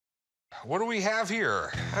what do we have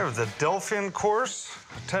here? I have the Delphian course,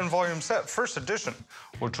 a 10-volume set, first edition,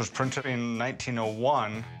 which was printed in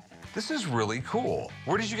 1901. This is really cool.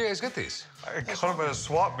 Where did you guys get these? I got them at a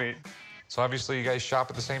swap meet. So obviously you guys shop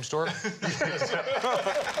at the same store?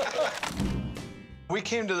 We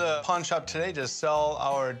came to the pawn shop today to sell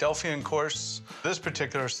our Delphian course. This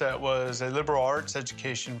particular set was a liberal arts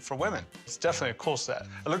education for women. It's definitely a cool set.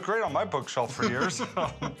 It looked great on my bookshelf for years.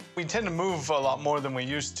 We tend to move a lot more than we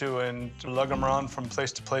used to, and to lug them around from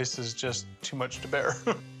place to place is just too much to bear.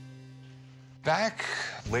 Back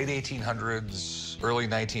late 1800s, early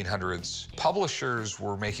 1900s, publishers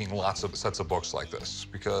were making lots of sets of books like this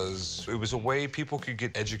because it was a way people could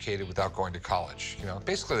get educated without going to college. You know,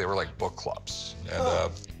 basically they were like book clubs.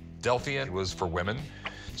 And Delphian was for women.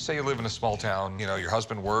 Say you live in a small town, you know, your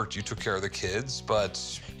husband worked, you took care of the kids,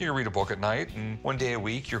 but you could read a book at night, and one day a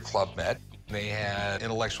week your club met. They had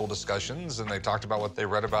intellectual discussions, and they talked about what they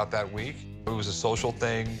read about that week. It was a social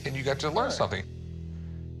thing, and you got to learn something.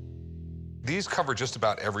 These cover just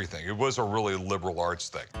about everything. It was a really liberal arts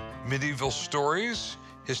thing. Medieval stories,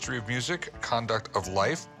 history of music, conduct of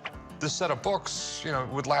life. This set of books, you know,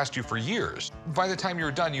 would last you for years. By the time you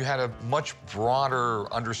were done, you had a much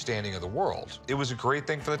broader understanding of the world. It was a great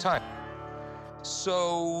thing for the time.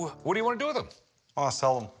 So, what do you want to do with them? I'll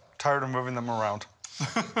sell them. Tired of moving them around.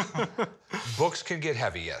 Books can get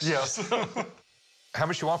heavy, yes. Yes. How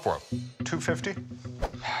much you want for them? $250.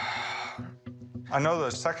 I know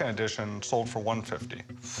the second edition sold for $150.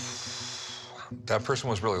 That person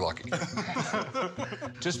was really lucky.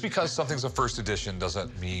 Just because something's a first edition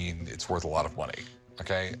doesn't mean it's worth a lot of money,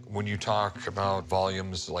 okay? When you talk about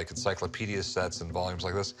volumes like encyclopedia sets and volumes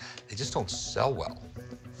like this, they just don't sell well.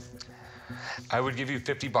 I would give you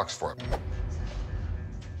 $50 for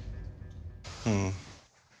it.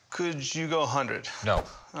 Could you go 100? No.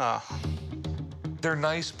 Ah. They're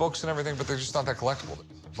nice books and everything, but they're just not that collectible,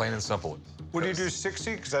 plain and simple. Would you do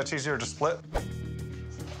 60? Because that's easier to split.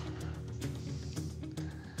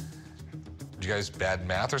 You guys bad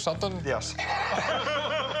math or something? Yes.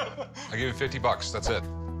 I'll give you $50, that's it.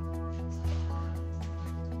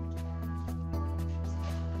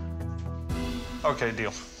 Okay,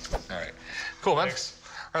 deal. All right. Cool, man. Thanks.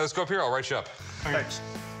 All right, let's go up here. I'll write you up. Thanks.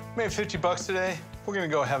 Made $50 today. We're gonna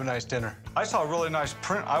go have a nice dinner. I saw a really nice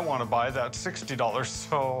print I want to buy that's $60,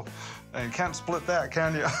 so you can't split that,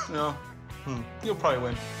 can you? No. You'll probably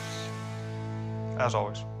win. As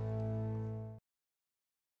always.